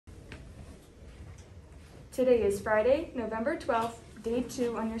Today is Friday, November 12th, day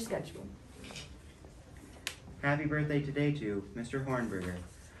 2 on your schedule. Happy birthday today to Mr. Hornberger.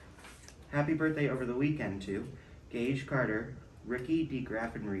 Happy birthday over the weekend to Gage Carter, Ricky D.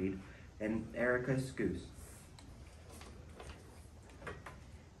 Graffenreed, and Erica Scoos.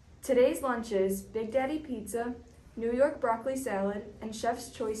 Today's lunch is Big Daddy Pizza, New York broccoli salad, and Chef's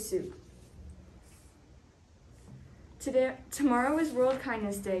Choice soup. Tomorrow is World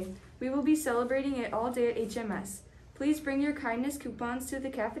Kindness Day. We will be celebrating it all day at HMS. Please bring your kindness coupons to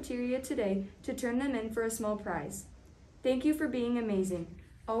the cafeteria today to turn them in for a small prize. Thank you for being amazing.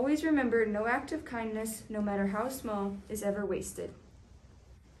 Always remember, no act of kindness, no matter how small, is ever wasted.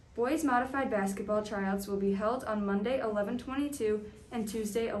 Boys Modified Basketball tryouts will be held on Monday 11/22 and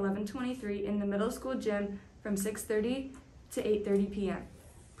Tuesday 11/23 in the middle school gym from 6:30 to 8:30 p.m.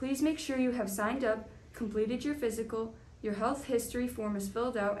 Please make sure you have signed up, completed your physical, your health history form is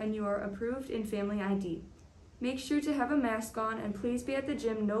filled out, and you are approved in Family ID. Make sure to have a mask on and please be at the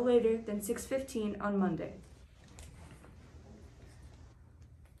gym no later than 6:15 on Monday.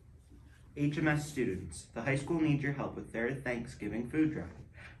 HMS students, the high school needs your help with their Thanksgiving food drive.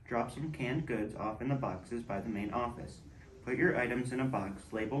 Drop some canned goods off in the boxes by the main office. Put your items in a box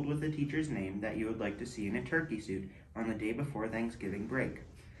labeled with the teacher's name that you would like to see in a turkey suit on the day before Thanksgiving break.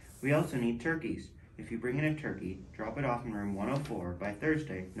 We also need turkeys. If you bring in a turkey, drop it off in room 104 by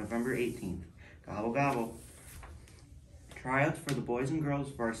Thursday, November 18th. Gobble gobble. Tryouts for the boys and girls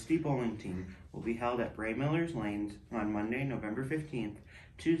varsity bowling team will be held at Bray Miller's Lanes on Monday, November 15th,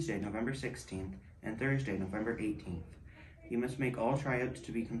 Tuesday, November 16th, and Thursday, November 18th. You must make all tryouts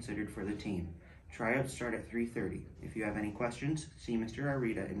to be considered for the team. Tryouts start at 3:30. If you have any questions, see Mr.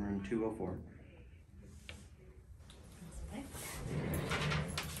 Arita in room 204.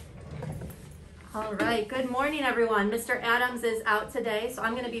 All right, good morning everyone. Mr. Adams is out today, so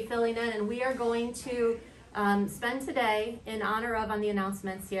I'm going to be filling in, and we are going to spend today, in honor of, on the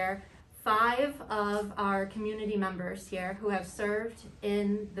announcements here, 5 of our community members here who have served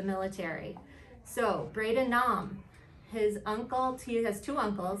in the military. So, Braden Nam, his uncle, he has 2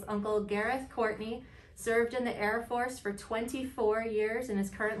 uncles. Uncle Gareth Courtney served in the Air Force for 24 years and is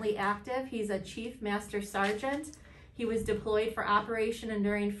currently active. He's a Chief Master Sergeant. He was deployed for Operation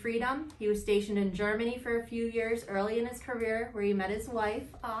Enduring Freedom. He was stationed in Germany for a few years early in his career, where he met his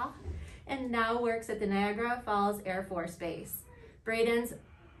wife, and now works at the Niagara Falls Air Force Base. Braden's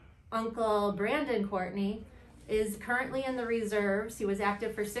uncle Brandon Courtney is currently in the reserves. He was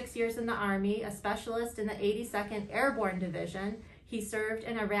active for 6 years in the Army, a specialist in the 82nd Airborne Division. He served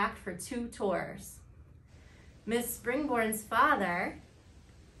in Iraq for 2 tours. Miss Springborn's father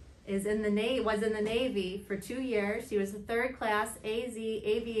was in the Navy for 2 years. He was a 3rd class AZ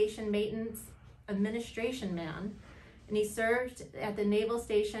Aviation Maintenance Administration man, and he served at the Naval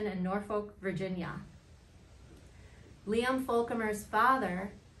Station in Norfolk, Virginia. Liam Folcomer's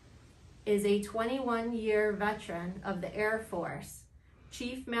father is a 21-year veteran of the Air Force,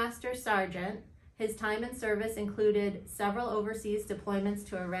 Chief Master Sergeant. His time in service included several overseas deployments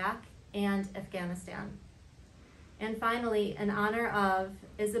to Iraq and Afghanistan. And finally, in honor of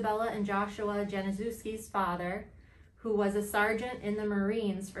Isabella and Joshua Januszewski's father, who was a sergeant in the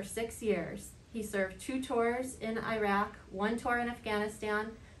Marines for 6 years. He served 2 tours in Iraq, 1 tour in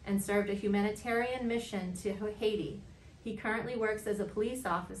Afghanistan, and served a humanitarian mission to Haiti. He currently works as a police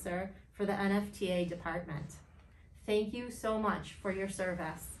officer for the NFTA department. Thank you so much for your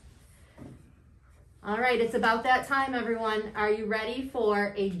service. All right, it's about that time, everyone. Are you ready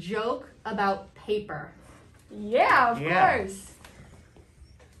for a joke about paper? Yeah, of course.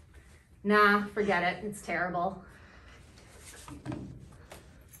 Nah, forget it. It's terrible.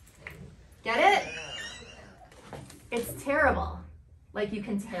 Get it? It's terrible. Like you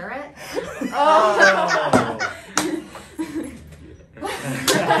can tear it? Oh!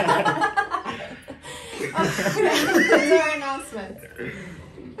 That's our announcement.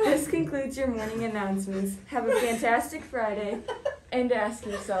 This concludes your morning announcements. Have a fantastic Friday, and ask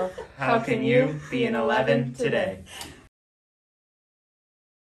yourself, How can you be an 11 today?